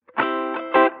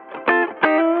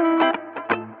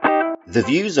The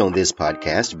views on this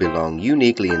podcast belong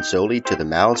uniquely and solely to the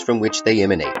mouths from which they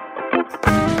emanate.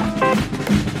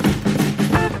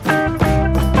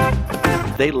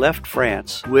 They left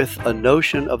France with a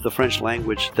notion of the French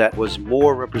language that was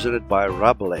more represented by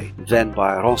Rabelais than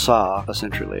by Ronsard a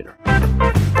century later.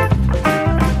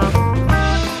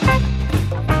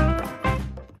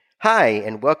 Hi,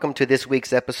 and welcome to this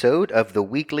week's episode of the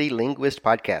Weekly Linguist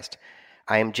Podcast.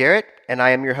 I am Jarrett, and I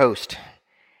am your host.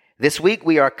 This week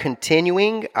we are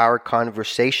continuing our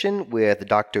conversation with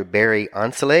Dr. Barry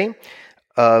Ancelet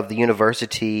of the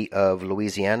University of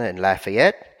Louisiana in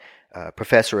Lafayette,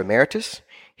 Professor Emeritus.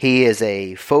 He is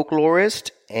a folklorist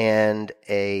and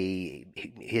a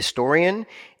historian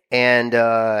and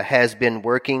has been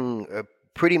working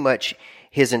pretty much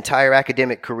his entire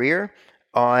academic career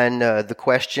on the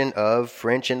question of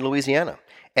French in Louisiana.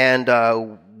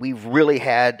 And we've really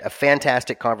had a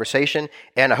fantastic conversation,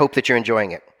 and I hope that you're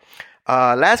enjoying it.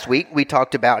 Last week, we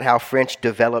talked about how French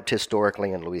developed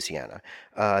historically in Louisiana,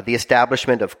 the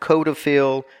establishment of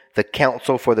Codofil, the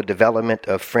Council for the Development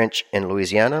of French in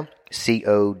Louisiana,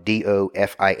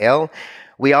 CODOFIL.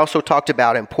 We also talked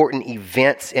about important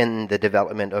events in the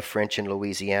development of French in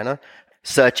Louisiana,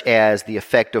 such as the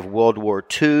effect of World War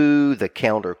II, the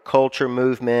counterculture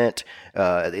movement,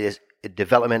 the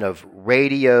development of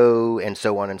radio, and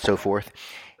so on and so forth.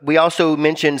 We also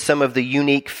mentioned some of the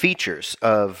unique features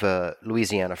of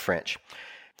Louisiana French.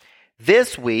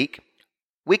 This week,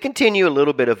 we continue a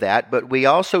little bit of that, but we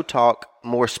also talk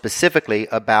more specifically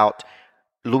about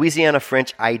Louisiana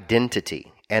French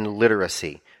identity and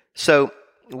literacy. So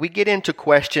we get into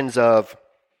questions of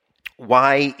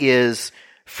why is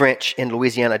French in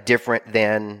Louisiana different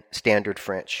than Standard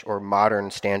French or modern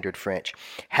Standard French?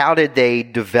 How did they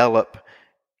develop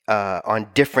on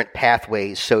different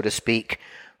pathways, so to speak?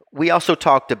 We also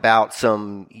talked about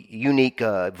some unique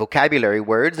vocabulary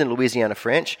words in Louisiana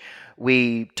French.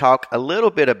 We talk a little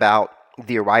bit about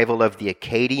the arrival of the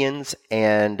Acadians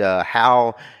and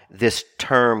how this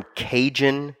term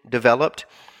Cajun developed.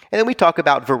 And then we talk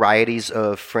about varieties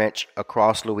of French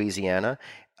across Louisiana.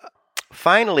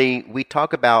 Finally, we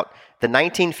talk about the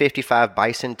 1955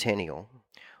 bicentennial,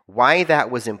 why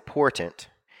that was important,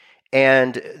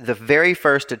 and the very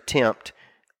first attempt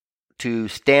to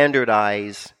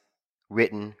standardize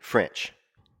written French.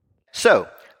 So,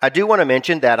 I do want to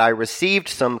mention that I received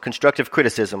some constructive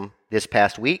criticism this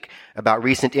past week about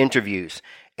recent interviews,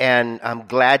 and I'm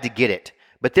glad to get it.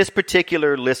 But this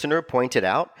particular listener pointed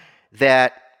out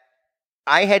that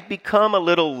I had become a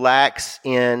little lax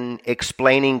in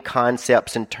explaining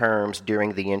concepts and terms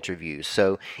during the interviews.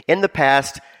 So in the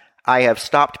past, I have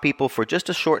stopped people for just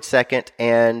a short second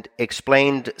and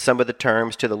explained some of the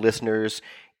terms to the listeners,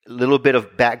 a little bit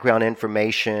of background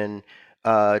information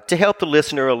to help the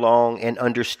listener along in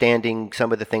understanding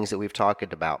some of the things that we've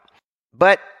talked about.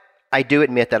 But I do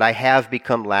admit that I have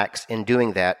become lax in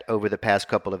doing that over the past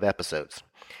couple of episodes.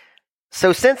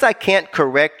 So since I can't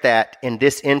correct that in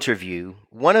this interview,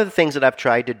 one of the things that I've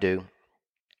tried to do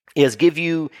is give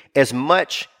you as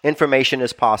much information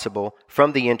as possible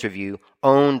from the interview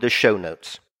on the show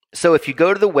notes. So if you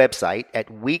go to the website at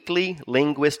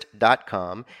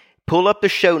weeklylinguist.com, pull up the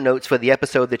show notes for the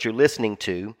episode that you're listening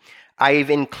to, I've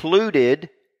included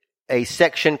a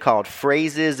section called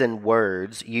Phrases and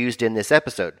Words used in this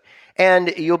episode.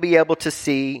 And you'll be able to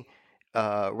see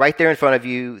right there in front of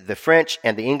you the French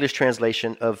and the English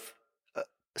translation of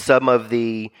some of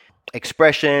the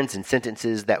expressions and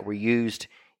sentences that were used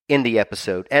in the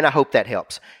episode, and I hope that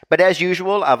helps. But as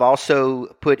usual, I've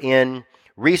also put in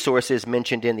resources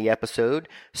mentioned in the episode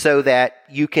so that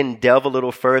you can delve a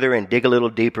little further and dig a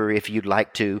little deeper if you'd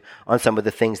like to on some of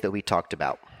the things that we talked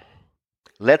about.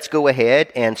 Let's go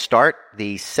ahead and start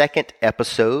the second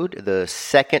episode, the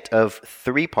second of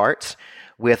 3 parts,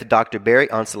 with Dr. Barry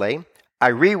Ancelet.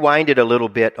 I rewinded a little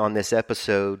bit on this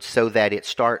episode so that it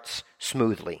starts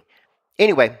smoothly.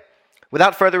 Anyway,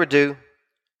 without further ado,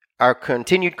 our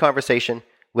continued conversation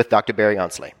with Dr. Barry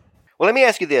Ancelet. Well, let me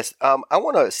ask you this. I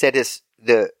want to set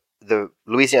the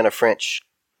Louisiana French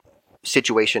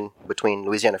situation between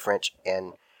Louisiana French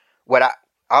and what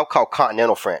I'll call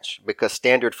continental French, because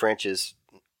standard French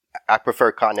I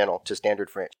prefer continental to standard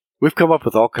French. We've come up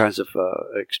with all kinds of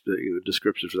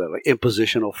descriptions for that, like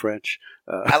impositional French.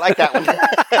 I like that one.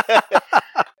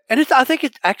 And I think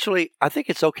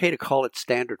it's okay to call it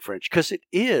standard French because it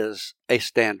is a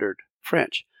standard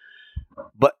French.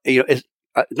 But it's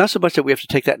not so much that we have to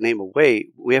take that name away.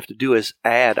 What we have to do is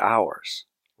add ours.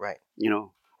 Right.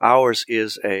 Ours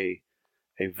is a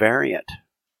variant.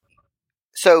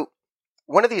 So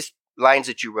one of these lines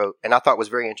that you wrote, and I thought was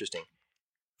very interesting,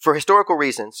 for historical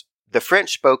reasons, the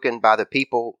French spoken by the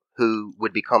people who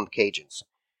would become Cajuns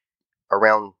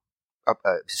around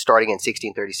starting in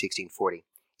 1630, 1640,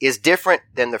 is different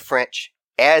than the French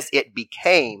as it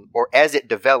became or as it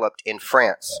developed in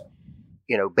France,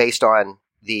 based on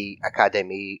the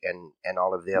Académie and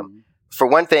all of them. Mm-hmm. For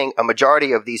one thing, a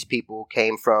majority of these people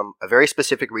came from a very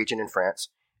specific region in France,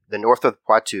 the north of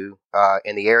Poitou,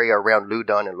 in the area around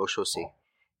Loudun and La Chaussee,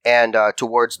 and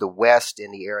towards the west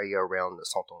in the area around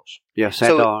Saintonge. Yeah,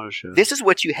 Saintonge. So this is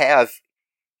what you have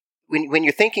when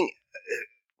you're thinking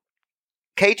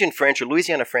Cajun French or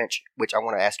Louisiana French, which I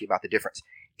want to ask you about the difference,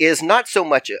 is not so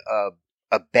much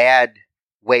a bad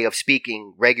way of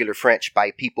speaking regular French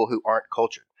by people who aren't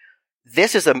cultured.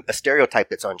 This is a stereotype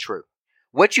that's untrue.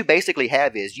 What you basically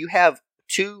have is you have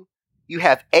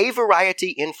a variety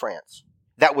in France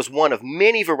that was one of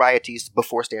many varieties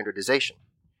before standardization,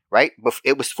 right?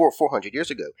 It was 400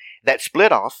 years ago that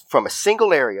split off from a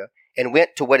single area and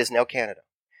went to what is now Canada.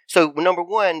 So number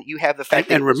one, you have the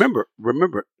fact and remember,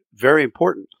 very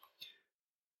important.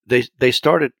 They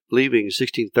started leaving in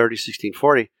 1630,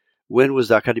 1640. When was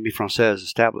the Académie Française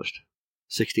established?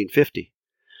 1650.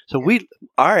 So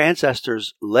our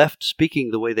ancestors left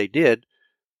speaking the way they did,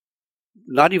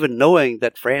 not even knowing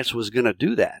that France was going to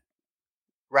do that.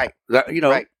 Right.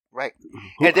 Right.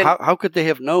 And then, how could they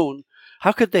have known?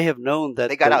 How could they have known that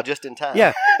they got out just in time?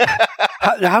 Yeah.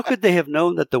 how could they have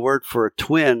known that the word for a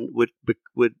twin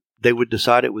would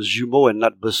decide it was jumeau and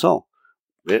not besson?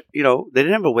 They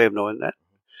didn't have a way of knowing that.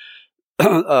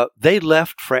 They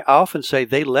left. I often say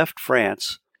they left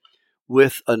France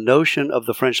with a notion of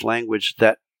the French language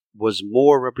that was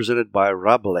more represented by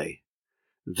Rabelais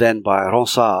than by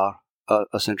Ronsard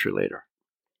a century later,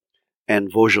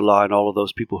 and Vaugelas and all of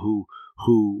those people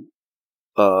who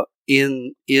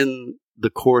in the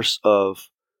course of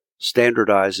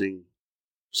standardizing,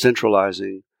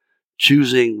 centralizing,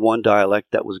 choosing one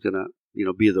dialect that was going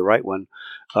to be the right one.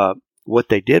 What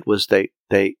they did was they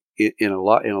in a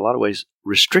lot of ways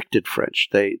restricted French.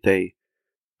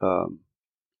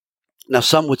 Now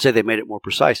some would say they made it more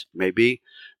precise, maybe,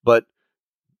 but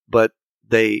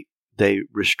they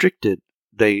restricted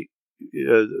the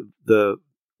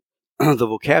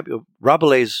vocabulary.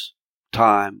 Rabelais'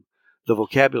 time, the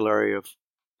vocabulary of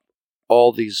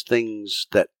all these things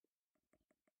that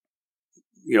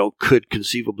could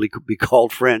conceivably be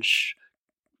called Frenches.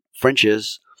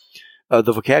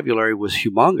 The vocabulary was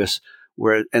humongous.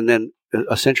 And then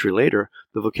a century later,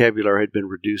 the vocabulary had been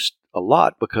reduced a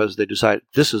lot because they decided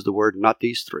this is the word, not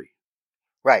these three.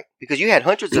 Right, because you had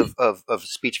hundreds of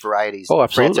speech varieties in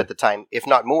France at the time, if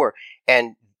not more.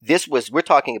 And we're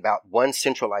talking about one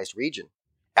centralized region.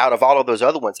 Out of all of those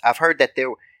other ones, I've heard that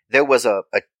there was a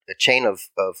chain of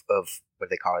what do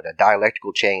they call it, a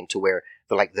dialectical chain, to where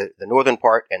the northern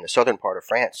part and the southern part of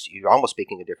France, you're almost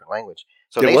speaking a different language.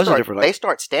 So they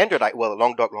start standardizing. Well,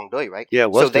 Languedoc, right? Yeah,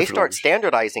 it was. So they start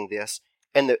standardizing this,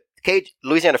 and the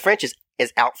Louisiana French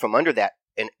is out from under that,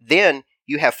 and then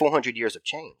you have 400 years of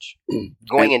change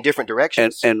going in different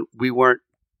directions. And we weren't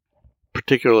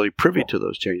particularly privy to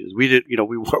those changes. We did,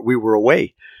 we were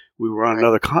away. We were on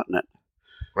another continent.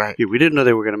 Right. We didn't know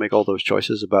they were going to make all those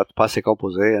choices about the passé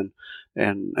composé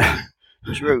and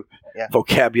true. Yeah.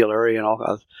 vocabulary and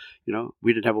all.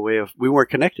 We didn't have a way of. We weren't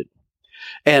connected.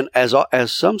 And as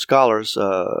some scholars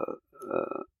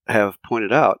have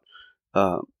pointed out,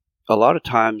 a lot of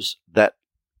times that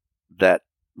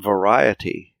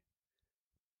variety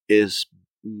is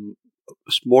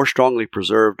more strongly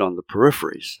preserved on the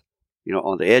peripheries,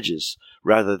 on the edges,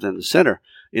 rather than the center.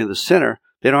 In the center,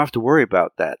 they don't have to worry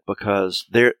about that because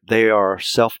they are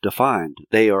self-defined.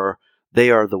 They are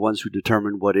the ones who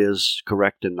determine what is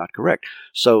correct and not correct.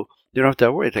 So they don't have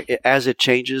to worry. As it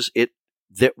changes,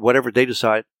 whatever they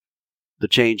decide the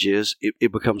change is,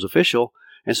 it becomes official,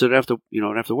 and so they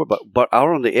don't have to worry about. But out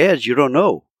on the edge, you don't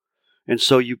know, and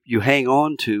so you hang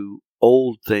on to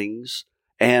old things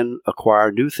and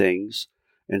acquire new things,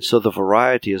 and so the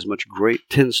variety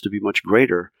tends to be much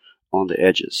greater on the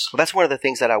edges. Well, that's one of the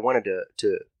things that I wanted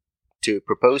to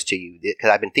propose to you,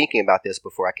 because I've been thinking about this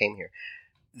before I came here.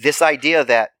 This idea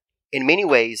that, in many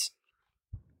ways,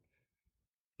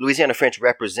 Louisiana French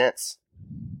represents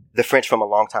the French from a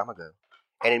long time ago,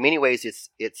 and in many ways, it's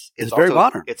also very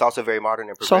modern. It's also very modern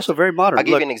and progressive. It's also very modern. I'll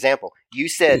give you an example. You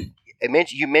said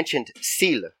you mentioned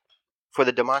 "s'il" for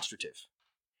the demonstrative.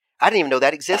 I didn't even know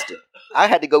that existed. I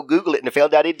had to go Google it and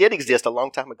found out it did exist a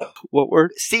long time ago. What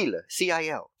word? "S'il,"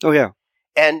 C-I-L. Oh, yeah.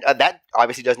 And that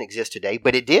obviously doesn't exist today,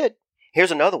 but it did.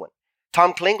 Here's another one.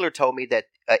 Tom Klingler told me that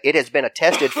it has been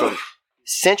attested from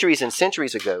centuries and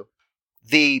centuries ago,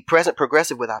 the present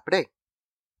progressive with après.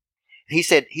 He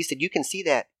said you can see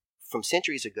that from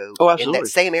centuries ago in that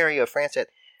same area of France.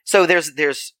 So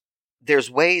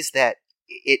there's ways that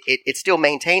it still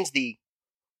maintains the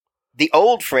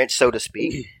old French, so to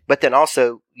speak, but then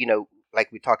also,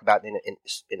 like we talk about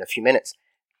in a few minutes,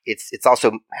 it's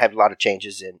also had a lot of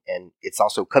changes, and it's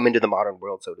also come into the modern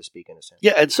world, so to speak, in a sense.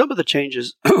 Yeah, and some of the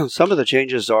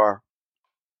changes are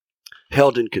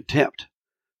held in contempt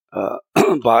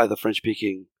by the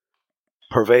French-speaking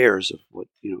purveyors of what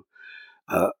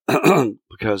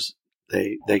because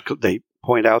they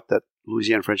point out that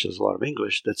Louisiana French has a lot of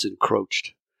English that's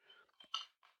encroached.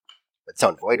 It's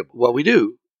unavoidable. Well, we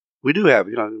do have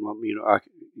you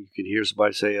can hear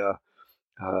somebody say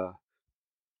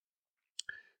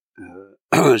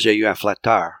j'ai eu un flat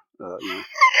tire.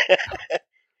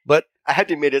 But I have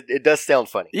to admit, it does sound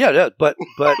funny. Yeah, it does. But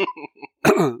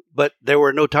but there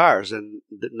were no tires and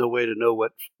no way to know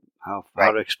how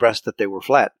to express that they were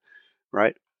flat,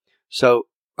 right? So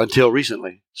until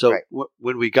recently,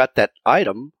 when we got that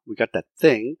item, we got that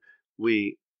thing,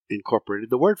 we incorporated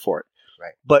the word for it.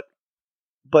 Right.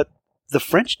 But the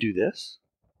French do this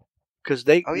because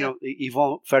ils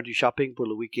vont faire du shopping pour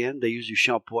le weekend. They use du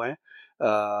shampoing.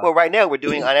 Well, right now we're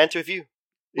doing an interview.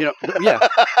 Yeah.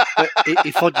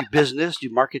 Ils font du business, du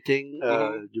marketing,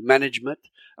 du management.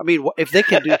 I mean, if they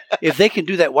can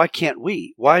do that, why can't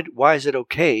we? Why is it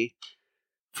okay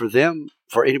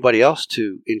for anybody else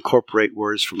to incorporate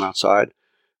words from outside,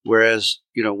 whereas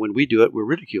when we do it, we're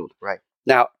ridiculed. Right.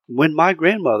 Now, when my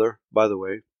grandmother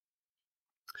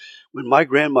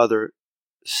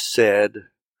said,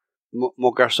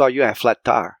 "Mon garçon, you have flat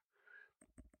tire,"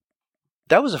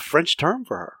 that was a French term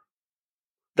for her.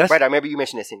 Right, I remember you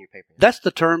mentioned this in your paper. That's the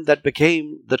term that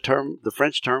became the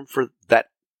French term for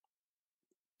that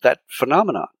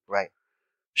phenomenon. Right.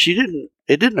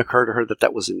 It didn't occur to her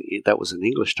that was an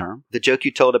English term. The joke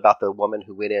you told about the woman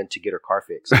who went in to get her car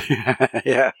fixed.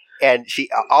 Yeah. And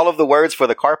all of the words for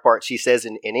the car part she says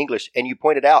in English, and you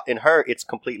pointed out in her it's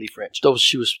completely French. So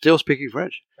she was still speaking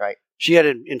French. Right. She had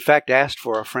in fact asked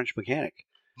for a French mechanic.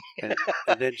 And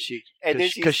then she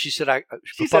she said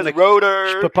she says rotor,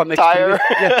 je peux pas tire.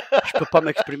 Je peux pas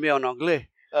m'exprimer en anglais.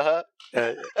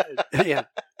 Yeah.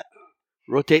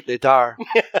 Rotate the tire.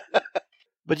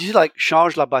 But she's like,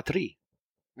 change la batterie.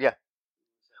 Yeah.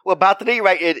 Well, batterie,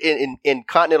 right, in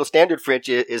Continental Standard French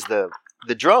is the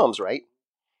drums, right?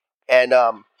 And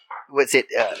what's it?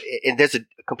 And there's a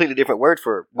completely different word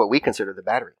for what we consider the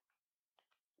battery.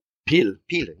 Pile.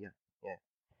 Pile, yeah.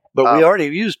 But we already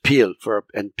used pile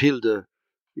and pile de,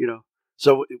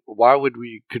 So why would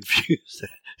we confuse that?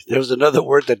 There was another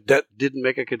word that didn't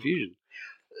make a confusion.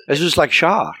 It's just like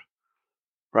char,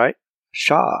 right?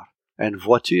 Char and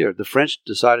voiture. The French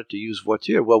decided to use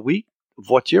voiture. Well,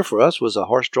 voiture for us was a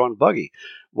horse-drawn buggy.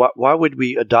 Why would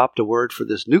we adopt a word for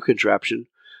this new contraption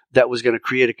that was going to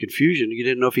create a confusion? You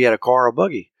didn't know if he had a car or a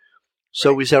buggy.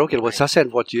 So we said, okay, well, ça c'est une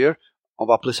voiture, on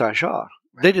va appeler ça un char.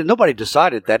 Right. Nobody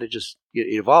decided that. It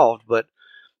evolved, but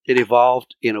it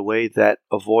evolved in a way that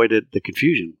avoided the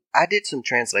confusion. I did some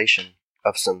translation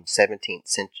of some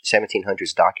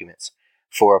 1700s documents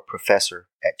for a professor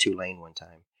at Tulane one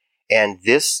time. And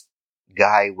this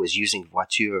guy was using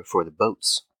voiture for the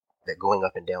boats that going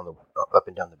up and down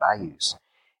the bayous.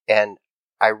 And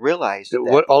I realized that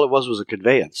what all it was a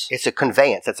conveyance. It's a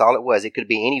conveyance. That's all it was. It could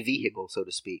be any vehicle, so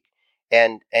to speak.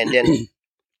 And then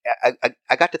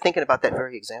I got to thinking about that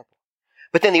very example.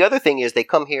 But then the other thing is they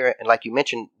come here and, like you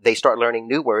mentioned, they start learning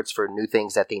new words for new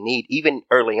things that they need, even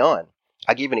early on.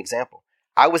 I'll give you an example.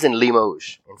 I was in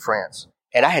Limoges in France,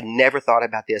 and I had never thought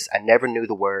about this. I never knew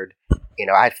the word.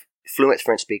 I'm fluent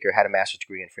French speaker, had a master's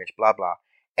degree in French, blah, blah.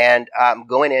 And I'm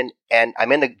going in, and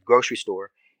I'm in the grocery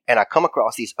store, and I come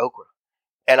across these okra.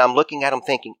 And I'm looking at them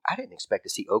thinking, I didn't expect to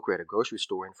see okra at a grocery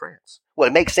store in France. Well,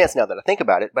 it makes sense now that I think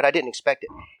about it, but I didn't expect it.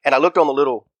 And I looked on the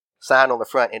little sign on the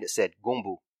front, and it said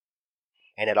gumbo.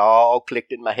 And it all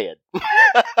clicked in my head.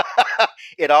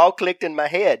 It all clicked in my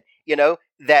head,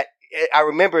 that I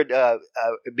remembered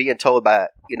being told by,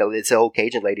 this old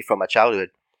Cajun lady from my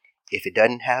childhood, if it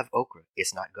doesn't have okra,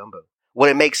 it's not gumbo. Well,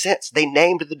 it makes sense. They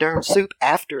named the darn soup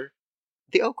after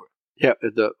the okra. Yeah,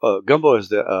 the gumbo is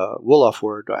the Wolof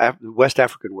word, West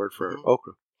African word for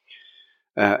okra.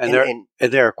 And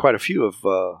there are quite a few of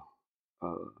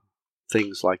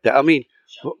things like that. I mean,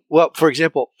 well, for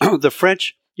example, the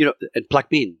French, and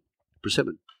plaquemine,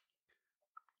 persimmon,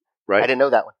 right? I didn't know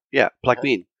that one. Yeah,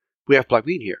 plaquemine. We have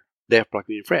plaquemine here. They have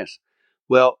plaquemine in France.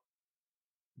 Well,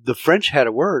 the French had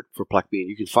a word for plaquemine.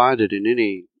 You can find it in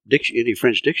any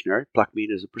French dictionary. Plaquemine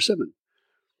is a persimmon.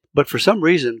 But for some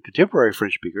reason, contemporary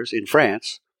French speakers in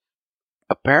France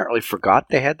apparently forgot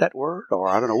they had that word, or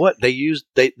I don't know what they used.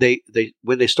 They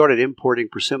when they started importing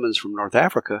persimmons from North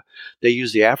Africa, they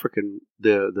used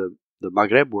the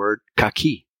Maghreb word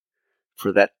kaki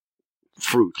for that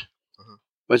fruit.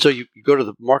 And so you go to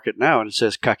the market now and it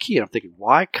says kaki, and I'm thinking,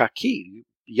 why kaki?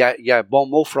 Il y a bon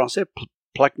mot français,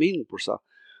 plaque mine pour ça.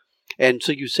 And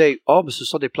so you say, oh, mais ce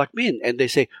sont des plaques mines. And they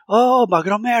say, oh, ma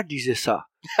grand-mère disait ça.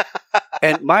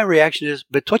 And my reaction is,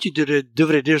 but toi, tu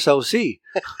devrais dire ça aussi.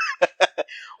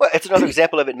 Well, it's another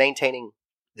example of it maintaining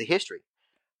the history.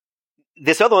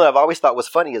 This other one I've always thought was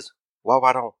funny is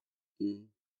wawadon.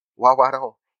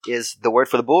 Wawadon is the word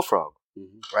for the bullfrog,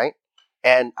 right?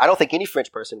 And I don't think any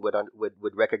French person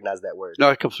would recognize that word. No,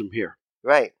 it comes from here.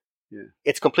 Right. Yeah.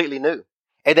 It's completely new.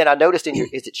 And then I noticed in your,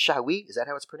 is it chaoui? Is that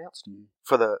how it's pronounced?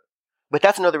 But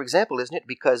that's another example, isn't it?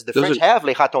 Because the French have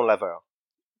les ratons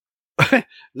laveurs.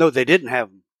 No, they didn't have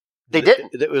them. They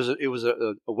didn't. It was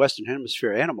a Western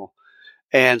Hemisphere animal.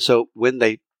 And so when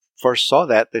they first saw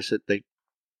that, they said they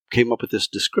came up with this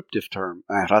descriptive term,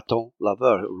 un raton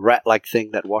laveur, a rat-like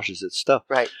thing that washes its stuff.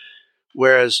 Right.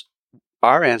 Whereas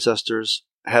our ancestors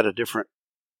had a different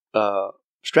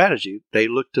strategy. They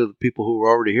looked to the people who were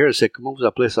already here and said, comment vous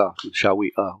appelez ça? Shall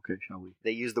we? Okay, shall we?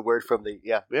 They used the word from the,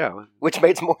 yeah. Which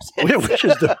makes more sense.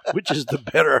 which is the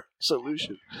better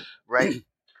solution. Right.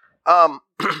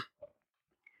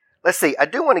 Let's see. I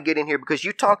do want to get in here because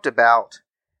you talked about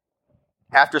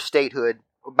after statehood.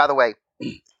 By the way,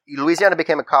 Louisiana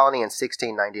became a colony in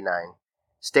 1699.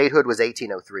 Statehood was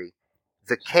 1803.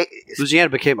 Louisiana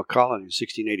became a colony in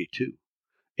 1682.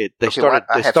 They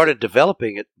started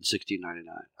developing it in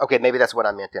 1699. Okay, maybe that's what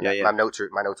I meant then. Yeah. My notes are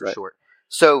right. Short.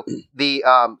 So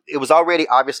it was already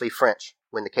obviously French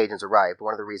when the Cajuns arrived.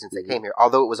 One of the reasons they came here,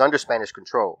 although it was under Spanish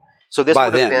control. So this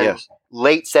would have been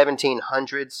late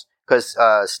 1700s because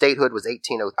statehood was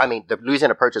 1803. I mean, the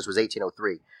Louisiana Purchase was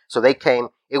 1803. So they came.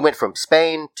 It went from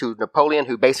Spain to Napoleon,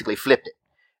 who basically flipped it.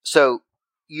 So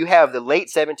you have the late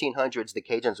 1700s. The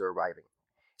Cajuns are arriving.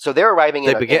 So they're arriving.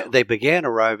 They began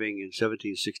arriving in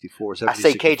 1764. I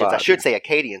say Cajuns. I should say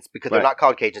Acadians because they're not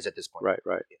called Cajuns at this point.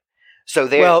 Right. So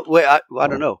they I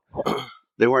don't know.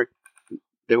 They weren't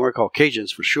called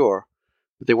Cajuns for sure,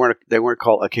 but they weren't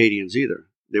called Acadians either.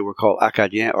 They were called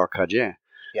Acadiens or Cajun.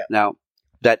 Yeah. Now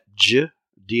that J,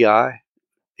 D-I,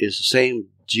 is the same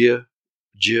J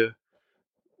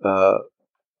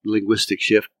linguistic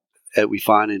shift that we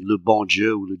find in le bon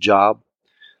Dieu, le job.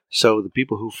 So the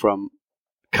people who from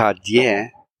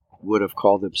Cajun would have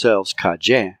called themselves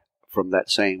Cajun from that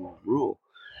same rule.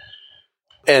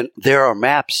 And there are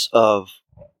maps of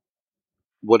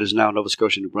what is now Nova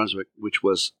Scotia, New Brunswick, which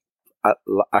was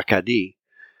Acadie.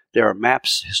 There are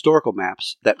maps, historical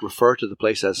maps, that refer to the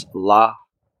place as La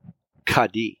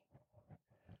Cadie.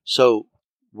 So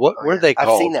what were they called?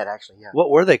 I've seen that actually, yeah. What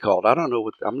were they called? I don't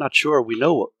know. I'm not sure we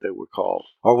know what they were called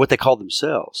or what they called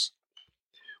themselves.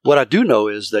 What I do know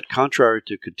is that contrary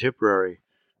to contemporary,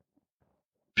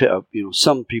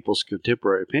 some people's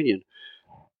contemporary opinion,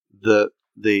 the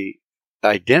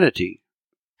identity,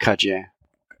 Cajun,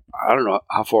 I don't know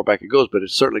how far back it goes, but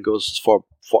it certainly goes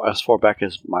as far back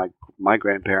as my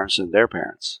grandparents and their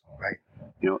parents. Right.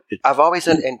 I've always,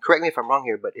 and correct me if I'm wrong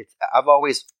here, but I've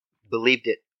always believed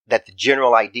that the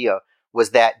general idea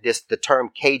was that the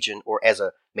term Cajun, or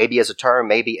maybe as a term,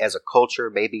 maybe as a culture,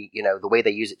 maybe, the way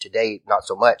they use it today, not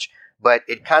so much, but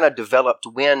it kind of developed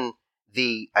when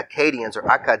the Acadians or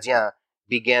Acadiens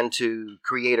began to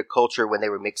create a culture when they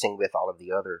were mixing with all of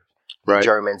the other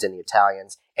Germans and the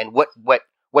Italians. And what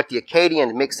the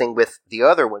Acadian mixing with the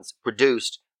other ones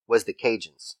produced was the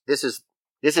Cajuns.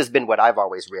 This has been what I've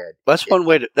always read. That's one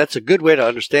way. That's a good way to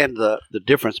understand the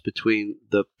difference between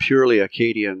the purely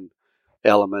Acadian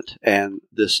element and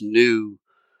this new,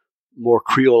 more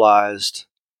creolized,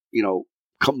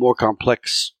 more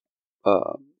complex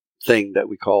thing that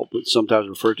we sometimes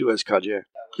refer to as Cajun.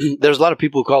 There's a lot of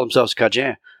people who call themselves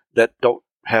Cajun that don't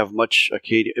have much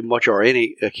or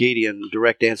any Acadian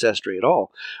direct ancestry at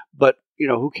all. But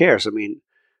who cares? I mean,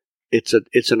 it's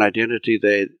an identity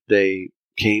they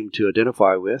came to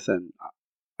identify with, and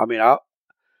I mean,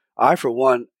 I for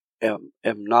one am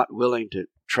not willing to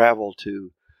travel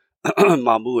to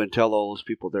Mamou and tell all those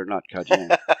people they're not Cajun.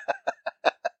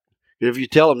 If you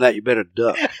tell them that, you better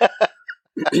duck.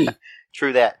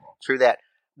 True that.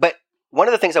 But one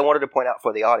of the things I wanted to point out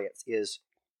for the audience is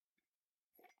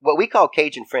what we call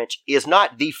Cajun French is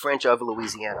not the French of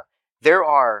Louisiana. There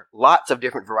are lots of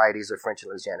different varieties of French in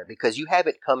Louisiana because you have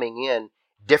it coming in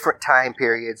different time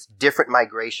periods, different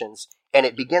migrations, and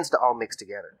it begins to all mix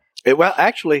together. Well,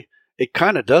 actually, it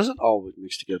kind of doesn't all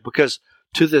mix together because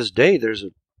to this day, there's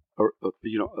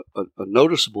a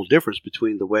noticeable difference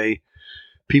between the way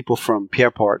people from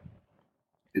Pierrepont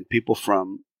and people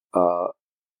from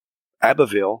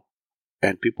Abbeville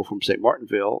and people from St.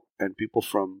 Martinville and people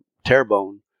from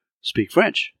Terrebonne speak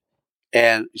French.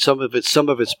 And some of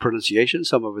its pronunciation,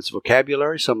 some of its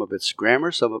vocabulary, some of its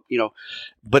grammar,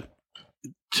 but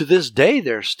to this day,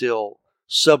 there's still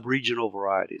sub-regional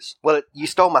varieties. Well, you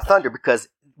stole my thunder because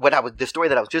the story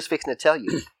that I was just fixing to tell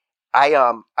you,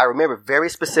 I remember very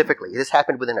specifically. This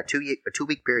happened within a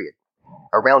 2-week period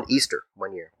around Easter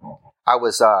one year. I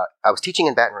was teaching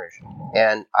in Baton Rouge,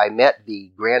 and I met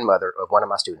the grandmother of one of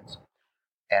my students,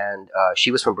 and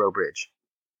she was from Breaux Bridge,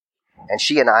 and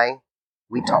she and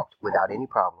we talked without any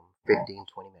problem, 15,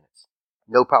 20 minutes,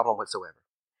 no problem whatsoever.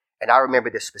 And I remember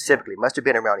this specifically. It must have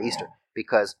been around Easter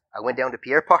because I went down to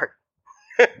Pierre Park.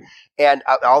 And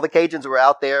all the Cajuns were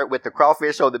out there with the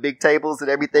crawfish on the big tables and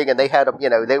everything, and they had them.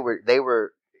 They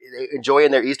were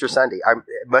enjoying their Easter Sunday.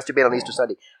 It must have been on Easter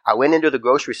Sunday. I went into the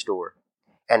grocery store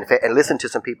and listened to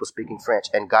some people speaking French,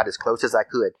 and got as close as I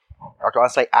could. Dr.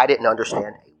 Ancelet, I didn't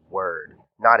understand a word,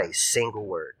 not a single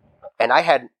word. And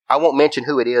I won't mention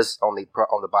who it is on the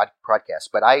podcast,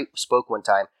 but I spoke one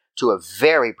time to a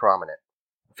very prominent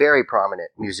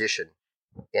musician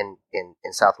in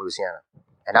South Louisiana.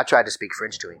 And I tried to speak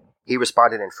French to him. He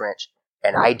responded in French,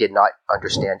 and I did not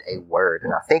understand a word.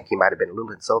 And I think he might have been a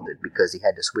little insulted because he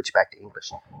had to switch back to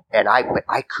English. And I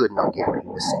could not get what he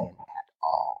was saying at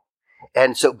all.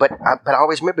 And so, but I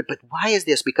always remembered, but why is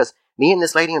this? Because me and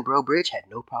this lady in Breaux Bridge had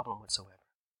no problem whatsoever.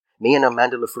 Me and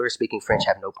Amanda Lafleur speaking French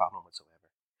have no problem whatsoever.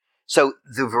 So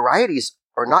the varieties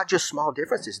are not just small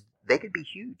differences. They could be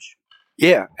huge.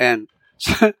 Yeah, and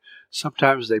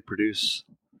sometimes they produce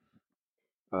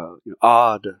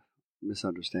odd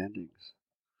misunderstandings.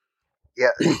 Yeah,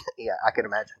 yeah, I can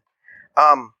imagine.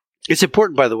 It's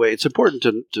important, by the way, to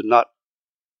not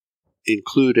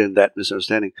include in that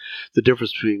misunderstanding the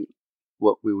difference between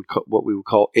what we would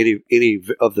call any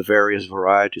of the various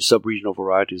varieties, sub-regional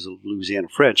varieties of Louisiana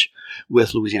French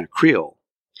with Louisiana Creole.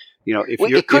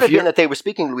 It could have been that they were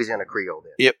speaking Louisiana Creole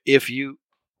then.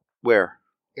 Where?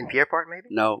 In Pierrepont, maybe?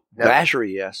 No.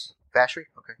 Vacherie, yes. Vacherie?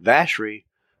 Okay. Vacherie,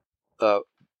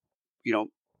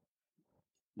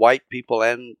 white people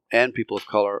and people of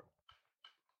color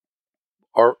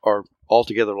are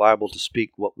altogether liable to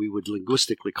speak what we would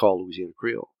linguistically call Louisiana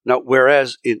Creole. Now,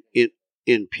 whereas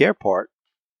in Pierrepont,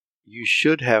 you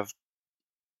should have,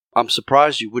 I'm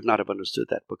surprised you would not have understood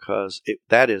that, because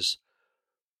that is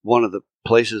one of the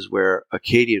places where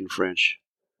Acadian French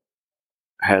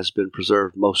has been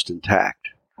preserved most intact.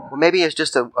 Well, maybe it's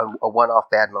just a one-off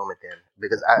bad moment then,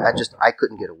 because I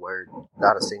couldn't get a word,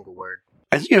 not a single word.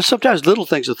 And sometimes little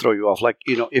things will throw you off. Like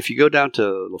if you go down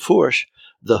to Lafourche,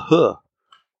 the h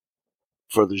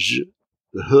for the j,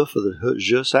 the h for the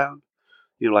j sound,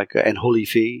 and holy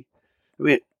fee. I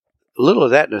mean, a little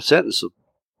of that in a sentence will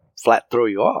flat throw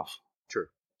you off. True.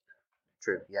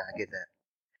 Yeah, I get that.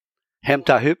 Hem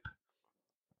ta hup.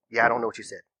 Yeah, I don't know what you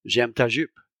said. J'aime ta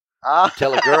jupe.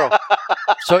 Tell a girl.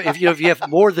 So if you have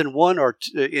more than one or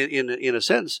two, in a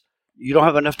sentence, you don't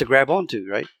have enough to grab onto,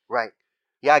 right? Right.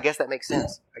 Yeah, I guess that makes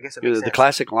sense. The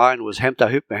classic line was "Hem ta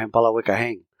hup, hem palawika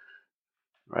hang."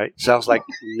 Right? Sounds like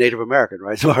Native American,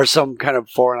 right? Or some kind of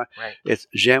foreign. Right. It's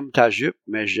 "J'aime ta jupe,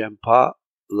 mais j'aime pas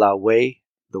the way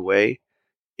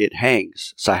it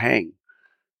hangs." Ça hang.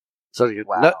 So you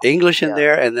wow. English in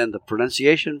there, and then the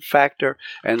pronunciation factor,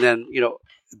 and then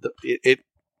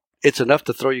it's enough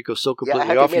to throw you so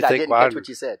completely off. I didn't catch what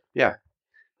you said. Yeah.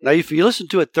 Now, if you listen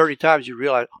to it 30 times, you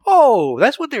realize, oh,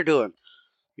 that's what they're doing.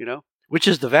 Which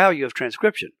is the value of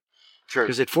transcription. True.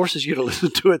 Because it forces you to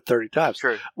listen to it 30 times.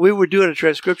 True. We were doing a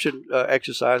transcription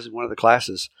exercise in one of the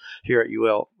classes here at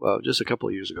UL just a couple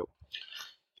of years ago,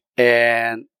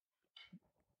 and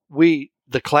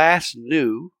the class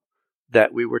knew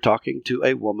that we were talking to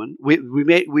a woman.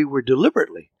 We were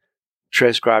deliberately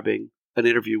transcribing an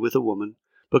interview with a woman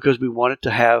because we wanted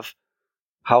to have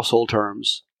household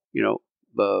terms,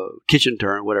 kitchen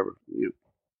term, whatever,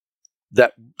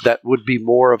 that would be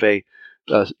more of a,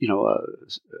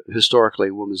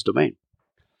 historically woman's domain.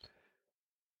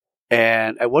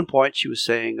 And at one point she was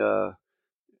saying,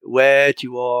 ouais,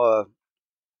 tu vois,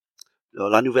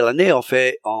 la nouvelle année,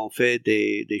 on fait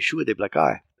des choux et des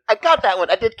blacailles. I got that one.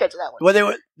 I did catch that one.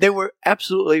 Well, they were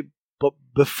absolutely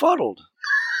befuddled.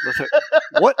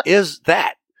 What is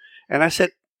that? And I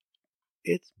said,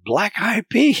 it's black-eyed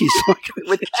peas.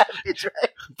 With cabbage,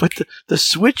 right? But the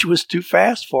switch was too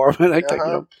fast for him, and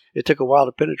it took a while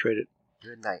to penetrate it.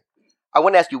 Good night. I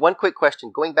want to ask you one quick question,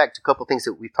 going back to a couple of things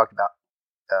that we've talked about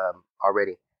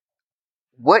already.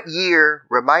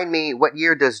 Remind me, what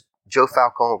year does Joe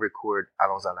Falcone record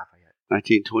Allons à Lafayette?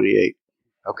 1928.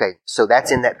 Okay, so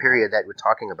that's in that period that we're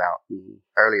talking about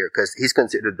earlier, because he's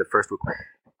considered the first record.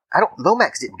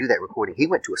 Lomax didn't do that recording. He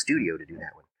went to a studio to do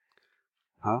that one.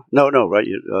 Huh? No, right.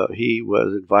 He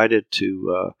was invited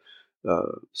to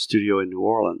studio in New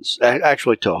Orleans,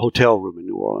 actually to a hotel room in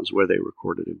New Orleans where they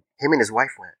recorded him. Him and his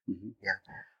wife went. Mm-hmm. Yeah.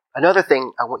 Another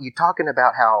thing, I want you talking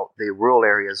about how the rural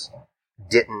areas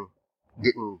didn't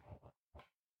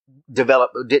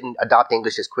adopt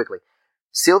English as quickly.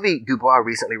 Sylvie Dubois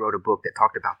recently wrote a book that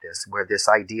talked about this, where this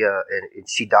idea, and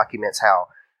she documents how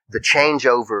the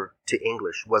changeover to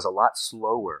English was a lot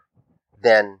slower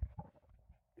than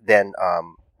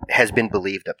has been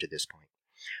believed up to this point.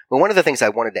 Well, one of the things I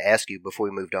wanted to ask you before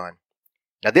we moved on,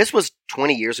 now this was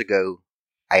 20 years ago.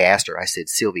 I asked her, I said,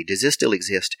 Sylvie, does this still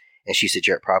exist? And she said,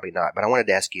 Jared, probably not. But I wanted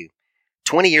to ask you,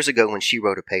 20 years ago when she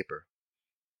wrote a paper,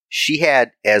 she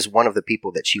had, as one of the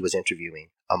people that she was interviewing,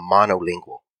 a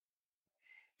monolingual.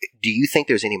 Do you think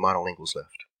there's any monolinguals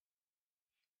left?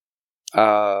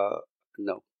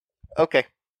 No. Okay.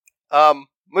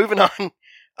 Moving on.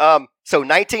 So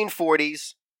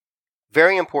 1940s,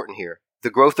 very important here. The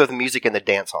growth of the music in the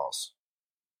dance halls.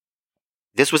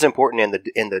 This was important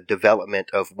in the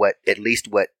development of what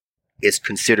is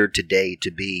considered today to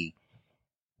be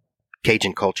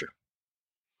Cajun culture.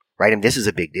 Right? And this is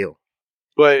a big deal.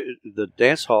 Well, the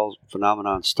dance hall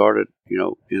phenomenon started,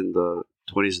 in the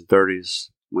 20s and 30s.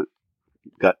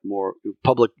 Got more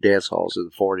public dance halls in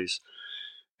the 40s.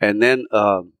 And then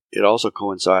it also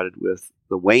coincided with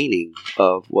the waning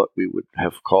of what we would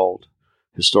have called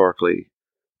historically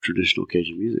traditional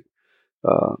Cajun music.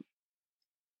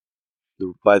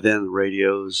 By then, the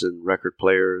radios and record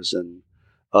players and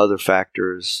other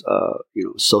factors,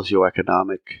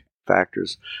 socioeconomic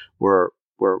factors, were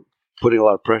putting a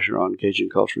lot of pressure on Cajun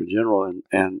culture in general,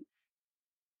 and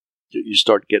you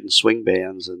start getting swing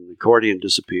bands, and the accordion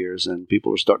disappears, and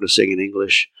people are starting to sing in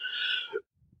English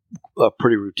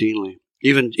pretty routinely.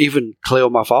 Even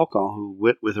Cléoma Falcon, who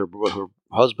went with her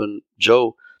husband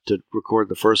Joe to record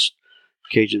the first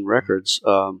Cajun records,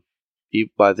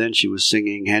 by then she was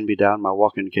singing "Hand Me Down My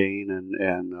Walking Cane"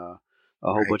 and a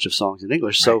whole bunch of songs in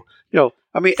English. Right. So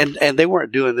and they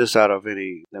weren't doing this out of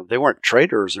any. They weren't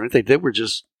traders or anything. They were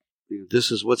just,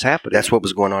 this is what's happening. That's what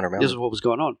was going on around. This is what was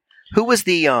going on. Who was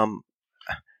the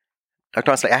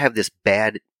Dr. Ancelet, I have this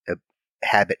bad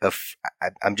habit of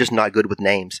I'm just not good with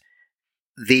names.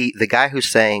 The guy who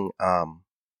sang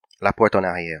La Porte en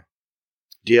Arrière.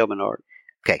 D.L. Menard.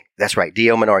 Okay, that's right,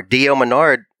 D.L. Menard. D.L.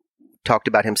 Menard talked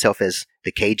about himself as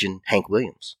the Cajun Hank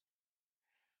Williams.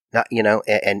 Not,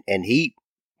 and he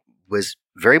was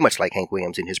very much like Hank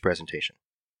Williams in his presentation.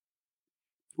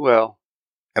 Well,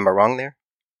 am I wrong there?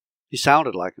 He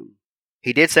sounded like him.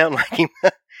 He did sound like him.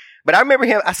 But I remember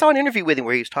him, I saw an interview with him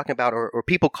where he was talking about, or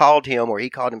people called him, or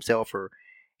he called himself, or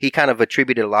he kind of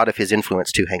attributed a lot of his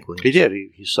influence to Hank Williams. He did.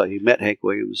 He met Hank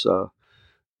Williams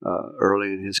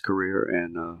early in his career,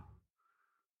 and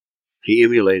he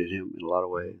emulated him in a lot of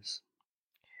ways.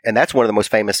 And that's one of the most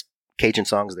famous Cajun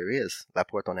songs there is, La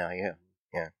Porte en Arrière.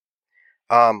 Yeah.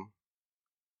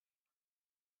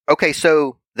 Okay,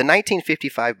 so the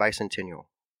 1955 bicentennial,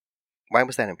 why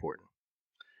was that important?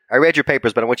 I read your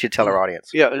papers, but I want you to tell our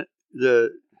audience. Yeah, in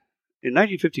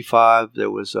 1955 there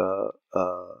was a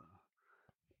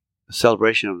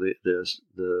celebration of the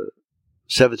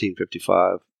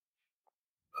 1755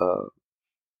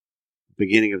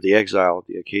 beginning of the exile of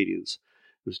the Acadians.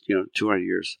 It was 200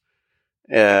 years,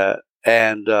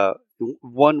 and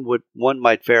one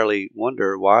might fairly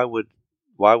wonder why would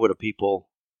a people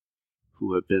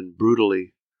who have been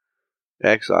brutally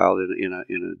exiled in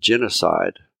a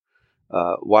genocide,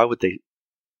 why would they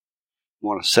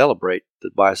want to celebrate the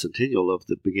bicentennial of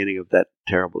the beginning of that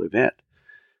terrible event?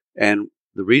 And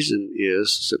the reason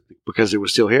is because they were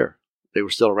still here. They were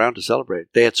still around to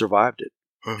celebrate. They had survived it.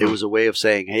 Mm-hmm. It was a way of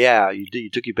saying, hey, yeah, you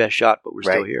took your best shot, but we're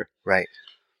still here. Right.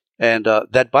 And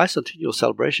that bicentennial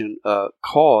celebration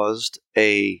caused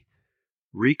a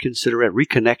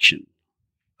reconnection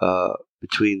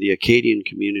between the Acadian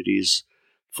communities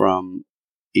from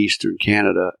eastern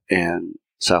Canada and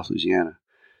South Louisiana.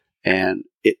 And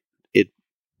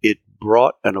it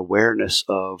brought an awareness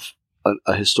of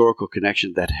a historical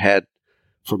connection that had,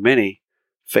 for many,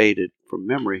 faded from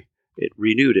memory. It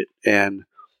renewed it, and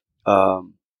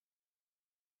some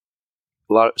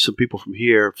people from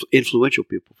here, influential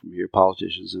people from here,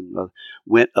 politicians, and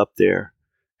went up there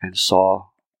and saw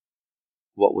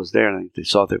what was there. And they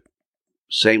saw that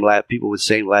people with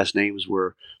same last names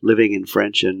were living in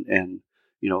French and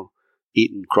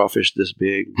eating crawfish this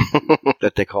big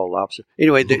that they call lobster.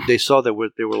 Anyway, they saw there were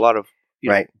a lot of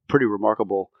pretty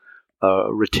remarkable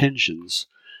retentions,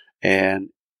 and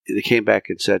they came back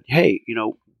and said, "Hey,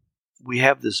 we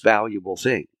have this valuable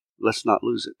thing. Let's not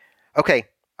lose it." Okay,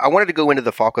 I wanted to go into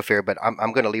the Falk affair, but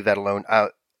I'm going to leave that alone.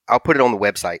 I'll put it on the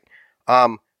website.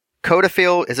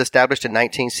 Codafil is established in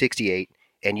 1968,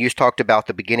 and you talked about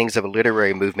the beginnings of a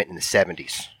literary movement in the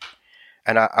 70s.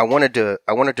 And I wanted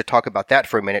to talk about that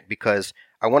for a minute because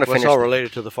I want to finish. It's all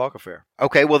related to the Falk affair.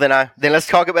 Okay, well then let's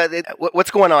talk about it.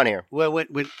 What's going on here? Well,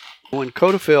 when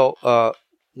Codafil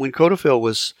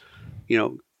was,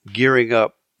 gearing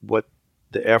up what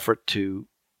the effort to,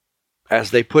 as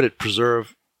they put it,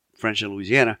 preserve French in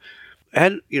Louisiana,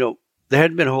 and there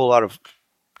hadn't been a whole lot of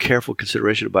careful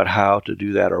consideration about how to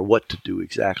do that or what to do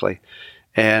exactly,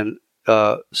 and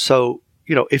so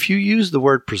if you use the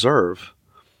word preserve,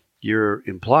 you're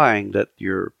implying that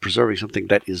you're preserving something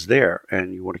that is there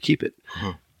and you want to keep it.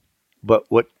 Mm-hmm. But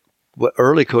what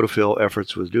early Codafil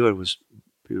efforts was doing was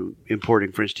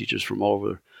importing French teachers from all over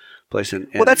the place. And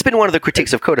that's been one of the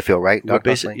critiques of Codafil, right?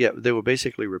 They were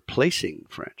basically replacing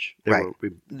French.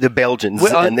 The Belgians.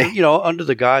 Under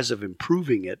the guise of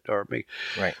improving it. Right.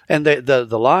 And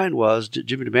the line was,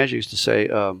 Jimmy DiMaggio used to say,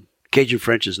 Cajun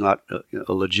French is not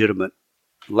a legitimate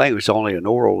language. It's only an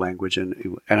oral language.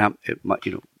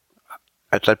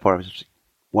 At that point,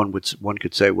 one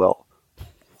could say, well,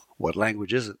 what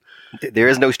language is it? There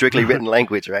is no strictly written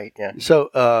language, right? Yeah. So,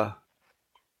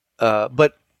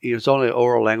 but it's only an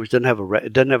oral language. It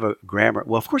doesn't have a grammar.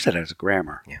 Well, of course, it has a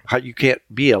grammar. Yeah. You can't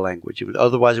be a language.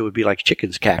 Otherwise, it would be like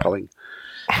chickens cackling.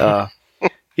 It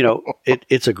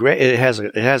has a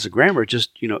grammar. It's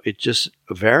just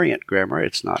a variant grammar.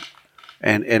 It's not,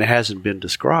 and it hasn't been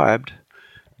described.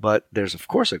 But there's of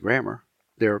course a grammar.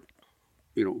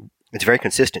 It's very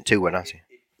consistent too. When I see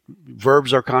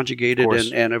verbs are conjugated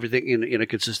and everything in a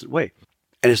consistent way,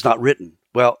 and it's not written.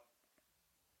 Well,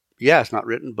 yeah, it's not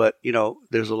written, but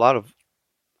there's a lot of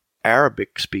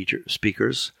Arabic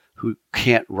speakers who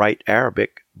can't write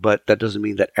Arabic, but that doesn't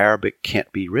mean that Arabic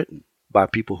can't be written by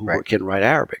people who can write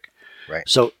Arabic. Right.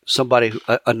 So somebody,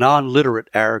 a non-literate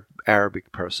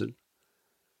Arabic person,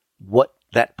 what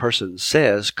that person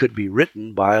says could be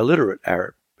written by a literate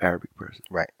Arabic person.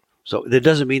 Right. So it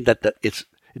doesn't mean that it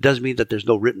doesn't mean that there's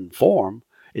no written form.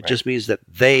 It just means that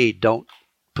they don't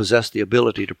possess the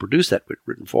ability to produce that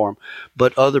written form,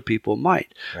 but other people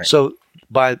might. Right. So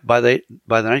by the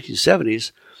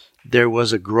 1970s, there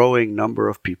was a growing number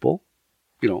of people,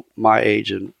 my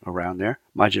age and around there,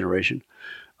 my generation,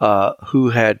 who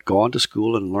had gone to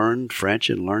school and learned French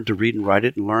and learned to read and write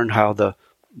it and learned how the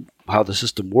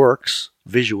system works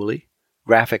visually,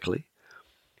 graphically,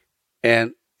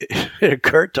 and it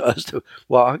occurred to us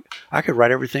I could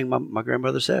write everything my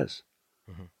grandmother says.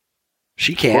 Mm-hmm.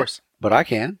 She can't, but I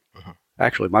can. Mm-hmm.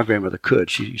 Actually, my grandmother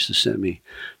could. She used to send me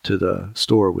to the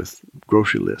store with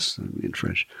grocery lists in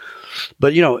French.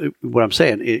 But what I'm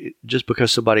saying, just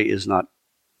because somebody is not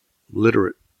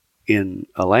literate in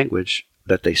a language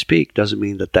that they speak doesn't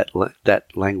mean that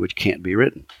language can't be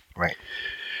written. Right.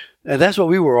 And that's what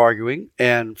we were arguing.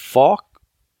 And Falk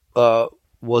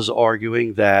was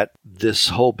arguing that this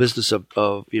whole business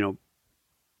of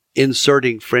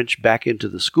inserting French back into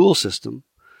the school system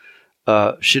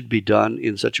should be done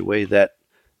in such a way that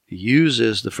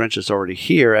uses the French that's already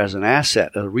here as an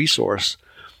asset, a resource,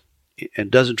 and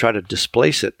doesn't try to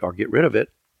displace it or get rid of it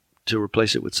to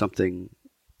replace it with something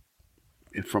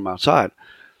from outside.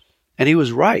 And he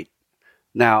was right.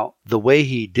 Now, the way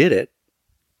he did it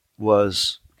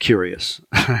was curious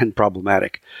and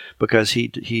problematic because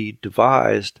he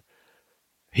noticed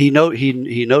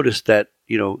that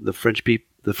the French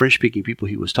speaking people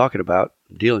he was talking about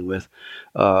dealing with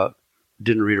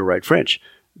didn't read or write French,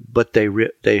 but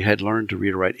they had learned to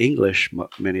read or write English,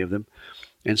 many of them,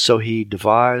 and so he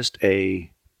devised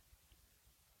a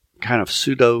kind of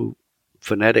pseudo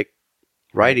phonetic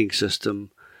writing system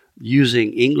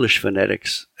using English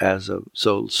phonetics as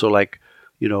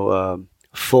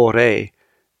foray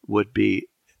would be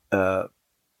Foray.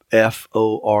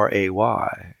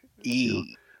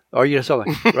 Or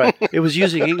something. Right. It was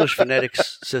using English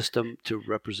phonetics system to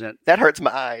represent. That hurts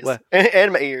my eyes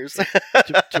and my ears.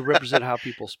 to represent how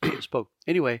people spoke.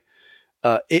 Anyway,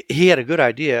 he had a good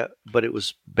idea, but it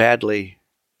was badly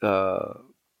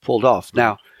pulled off.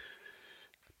 Now,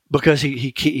 because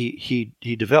he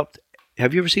developed.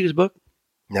 Have you ever seen his book?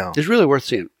 No. It's really worth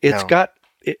seeing.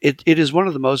 It is one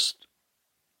of the most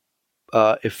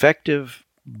effective,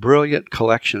 brilliant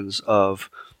collections of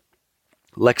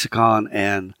lexicon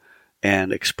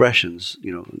and expressions,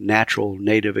 natural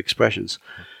native expressions.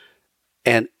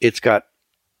 And it's got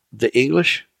the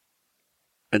English,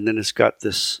 and then it's got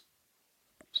this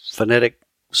phonetic,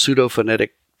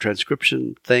 pseudo-phonetic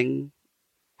transcription thing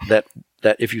that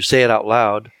if you say it out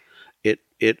loud, it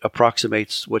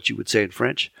approximates what you would say in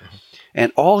French. Mm-hmm.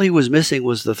 And all he was missing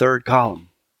was the third column,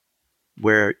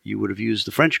 where you would have used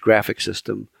the French graphic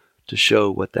system to show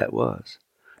what that was.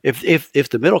 If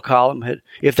the middle column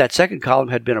if that second column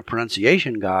had been a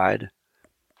pronunciation guide,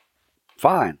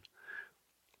 fine.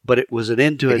 But it was an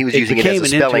end to it. He was it using became it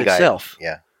as a an spelling end to guide. itself.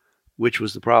 Yeah. Which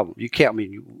was the problem. You can't. I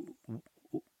mean,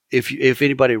 if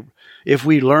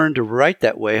we learned to write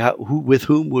that way, with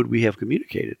whom would we have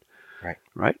communicated? Right.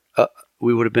 Right.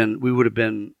 We would have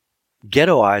been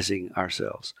ghettoizing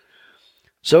ourselves.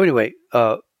 So anyway,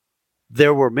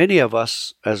 there were many of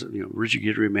us, as Richard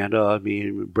Guidry, Amanda, me,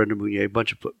 and Brenda Mounier, a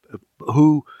bunch of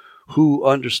who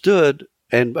understood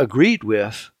and agreed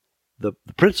with the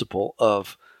principle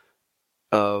of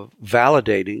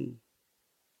validating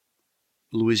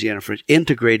Louisiana French,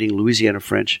 integrating Louisiana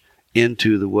French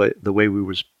into the way we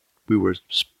were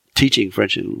teaching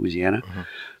French in Louisiana, mm-hmm.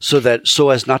 so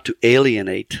as not to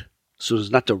alienate, so as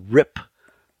not to rip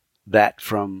that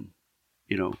from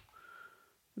the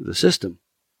system,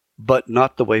 but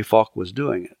not the way Falk was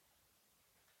doing it.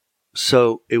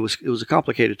 So it was a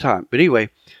complicated time. But anyway,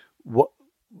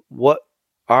 what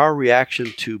our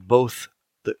reaction to both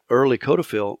the early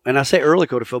Codafil, and I say early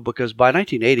Codafil because by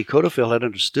 1980, Codafil had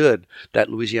understood that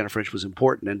Louisiana French was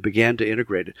important and began to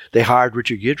integrate it. They hired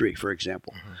Richard Guidry, for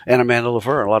example, mm-hmm. and Amanda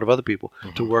Lefeur, and a lot of other people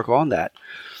mm-hmm. to work on that.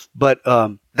 But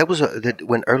that was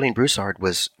when Erling Broussard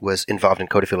was involved in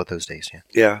Codafil at those days. Yeah.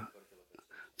 Yeah.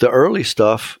 The early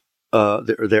stuff,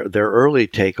 their early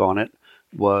take on it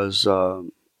was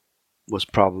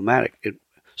problematic.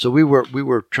 So we were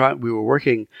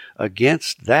working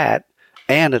against that,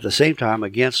 and at the same time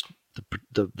against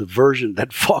the version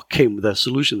that the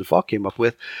solution that Falk came up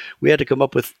with. We had to come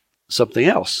up with something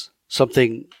else,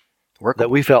 something workable, that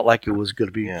we felt like it was going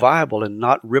to be viable and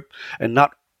not rip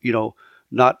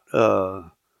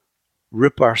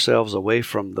ourselves away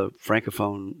from the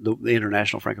francophone, the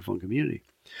international francophone community.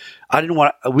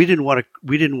 We didn't want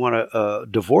to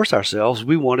divorce ourselves.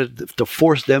 We wanted to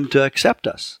force them to accept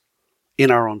us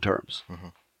in our own terms. Mm-hmm.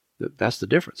 That's the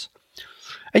difference.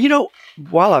 And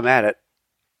while I'm at it,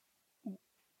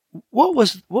 what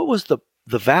was the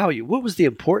value? What was the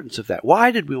importance of that?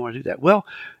 Why did we want to do that? Well,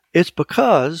 it's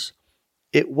because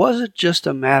it wasn't just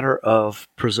a matter of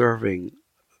preserving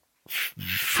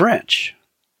French.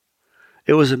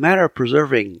 It was a matter of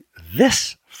preserving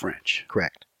this French.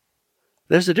 Correct.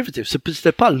 There's a difference.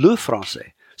 C'était pas le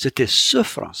français. C'était ce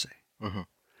français. Mm-hmm.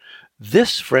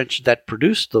 This French that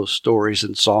produced those stories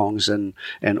and songs and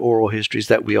oral histories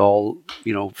that we all,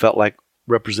 felt like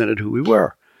represented who we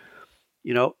were.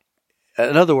 In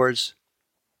other words,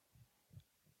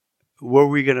 were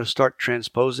we going to start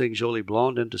transposing Jolie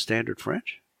Blonde into standard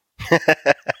French?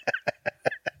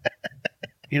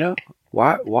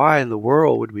 Why in the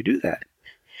world would we do that?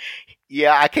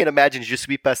 Yeah, I can't imagine je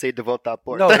suis passé devant ta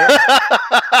porte. No,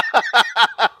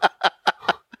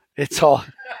 it's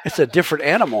a different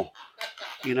animal,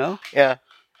 Yeah.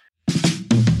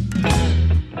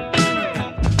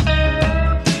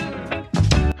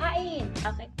 Hi.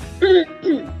 Okay.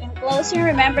 In closing,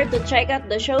 remember to check out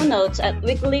the show notes at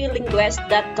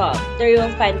weeklylinguist.com. There you will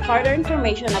find further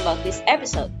information about this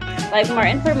episode, like more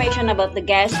information about the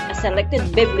guest, a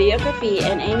selected bibliography,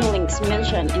 and any links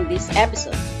mentioned in this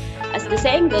episode. As the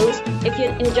saying goes, if you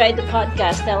enjoyed the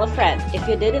podcast, tell a friend. If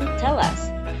you didn't, tell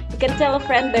us. You can tell a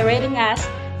friend by rating us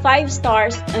 5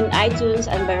 stars on iTunes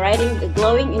and by writing a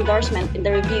glowing endorsement in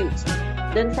the reviews.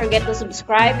 Don't forget to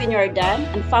subscribe when you're done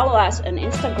and follow us on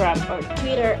Instagram or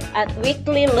Twitter at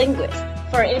Weekly Linguist.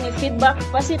 For any feedback,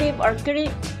 positive or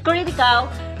critical,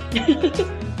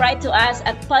 write to us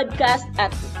at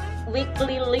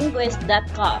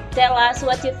podcast@weeklylinguist.com. Tell us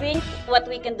what you think, what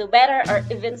we can do better, or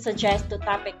even suggest a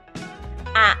topic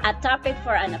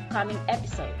for an upcoming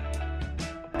episode.